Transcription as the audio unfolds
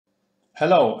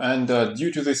Hello, and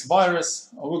due to this virus,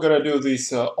 we're going to do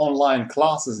these online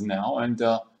classes now. And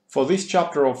for this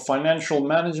chapter of financial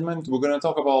management, we're going to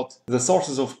talk about the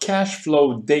sources of cash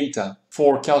flow data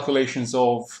for calculations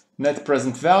of net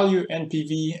present value,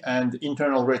 NPV, and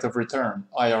internal rate of return,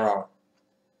 IRR.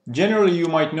 Generally, you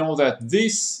might know that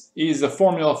this is the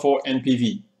formula for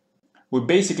NPV. We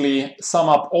basically sum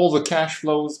up all the cash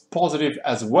flows, positive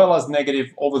as well as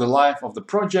negative, over the life of the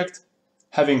project,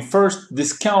 having first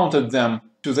discounted them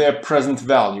to their present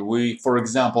value. We, for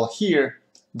example, here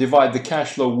divide the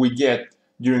cash flow we get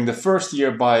during the first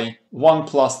year by 1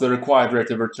 plus the required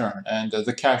rate of return, and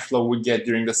the cash flow we get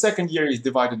during the second year is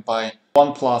divided by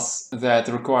 1 plus that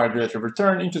required rate of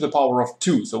return into the power of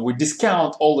 2. So we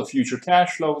discount all the future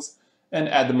cash flows and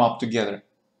add them up together.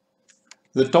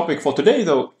 The topic for today,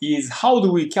 though, is how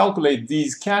do we calculate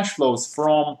these cash flows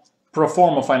from pro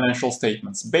forma financial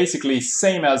statements. Basically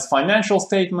same as financial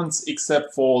statements,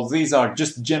 except for these are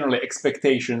just generally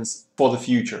expectations for the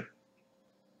future.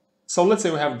 So let's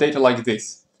say we have data like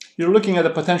this. You're looking at a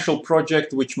potential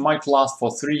project which might last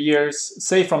for 3 years.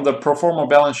 Say from the pro forma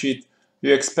balance sheet,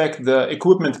 you expect the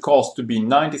equipment cost to be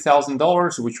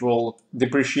 $90,000, which will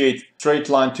depreciate straight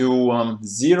line to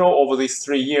 0 over these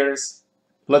 3 years.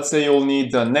 Let's say you'll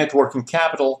need the net working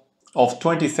capital of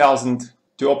 $20,000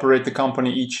 to operate the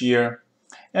company each year.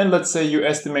 And let's say you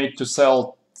estimate to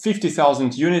sell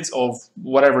 50,000 units of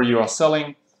whatever you are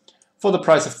selling for the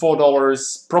price of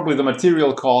 $4. Probably the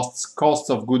material cost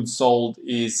of goods sold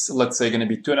is, let's say, going to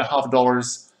be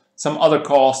 $2.50. Some other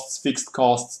costs, fixed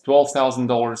costs,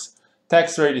 $12,000.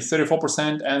 Tax rate is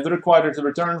 34%, and the required rate of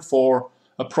return for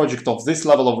a project of this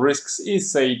level of risks is,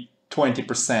 say,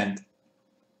 20%.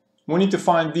 We need to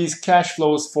find these cash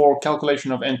flows for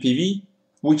calculation of NPV,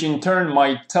 which in turn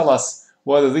might tell us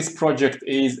whether this project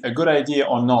is a good idea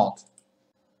or not.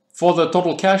 For the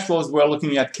total cash flows, we're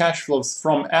looking at cash flows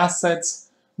from assets,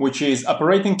 which is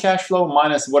operating cash flow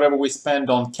minus whatever we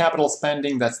spend on capital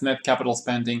spending, that's net capital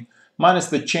spending, minus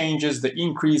the changes, the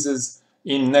increases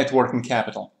in net working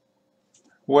capital.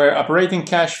 Where operating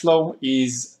cash flow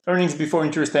is earnings before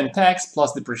interest and tax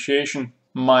plus depreciation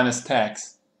minus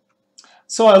tax.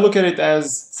 So I look at it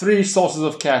as 3 sources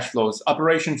of cash flows: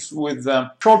 operations with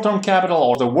short-term capital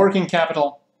or the working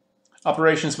capital,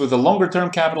 operations with the longer-term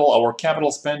capital or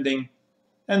capital spending,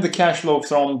 and the cash flow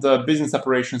from the business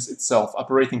operations itself,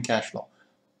 operating cash flow.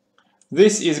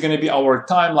 This is going to be our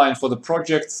timeline for the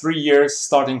project, 3 years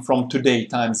starting from today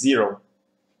times 0.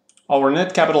 Our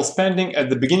net capital spending at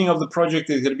the beginning of the project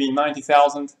is going to be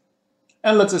 $90,000,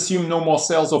 and let's assume no more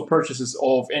sales or purchases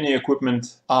of any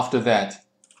equipment after that.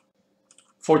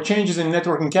 For changes in net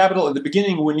working capital, at the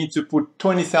beginning we need to put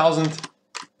 $20,000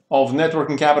 of net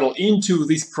working capital into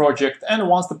this project, and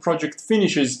once the project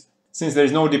finishes, since there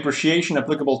is no depreciation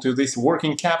applicable to this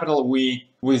working capital, we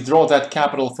withdraw that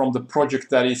capital from the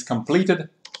project that is completed,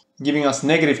 giving us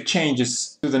negative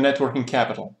changes to the net working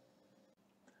capital.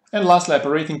 And lastly,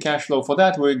 operating cash flow. For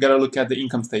that, we're going to look at the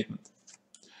income statement.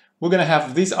 We're going to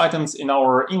have these items in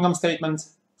our income statement.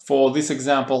 For this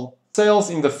example,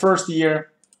 sales in the first year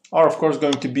are of course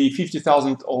going to be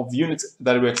 50,000 of units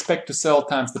that we expect to sell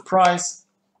times the price.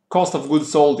 Cost of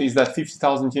goods sold is that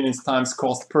 50,000 units times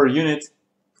cost per unit.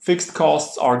 Fixed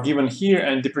costs are given here,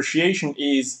 and depreciation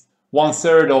is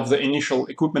 1/3 of the initial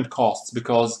equipment costs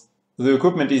because the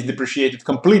equipment is depreciated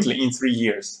completely in 3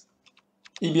 years.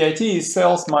 EBIT is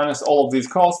sales minus all of these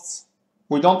costs.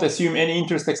 We don't assume any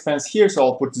interest expense here, so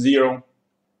I'll put 0.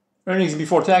 Earnings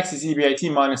before tax is EBIT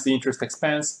minus the interest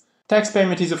expense. Tax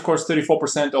payment is of course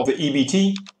 34% of the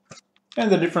EBT, and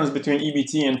the difference between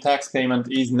EBT and tax payment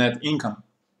is net income.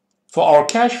 For our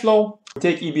cash flow, we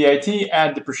take EBIT,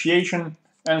 add depreciation,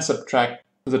 and subtract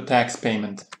the tax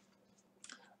payment.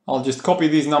 I'll just copy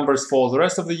these numbers for the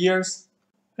rest of the years,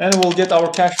 and we'll get our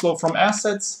cash flow from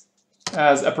assets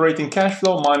as operating cash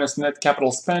flow minus net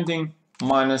capital spending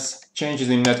minus changes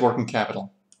in net working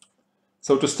capital.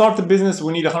 So to start the business,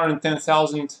 we need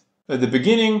 $110,000 at the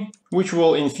beginning, which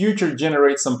will in future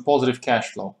generate some positive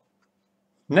cash flow.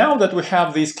 Now that we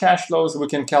have these cash flows, we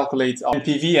can calculate our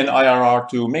NPV and IRR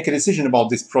to make a decision about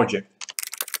this project.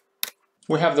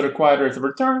 We have the required rate of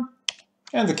return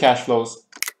and the cash flows.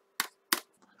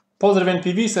 Positive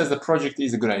NPV says the project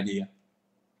is a good idea.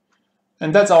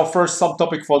 And that's our first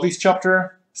subtopic for this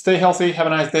chapter. Stay healthy, have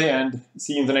a nice day, and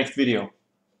see you in the next video.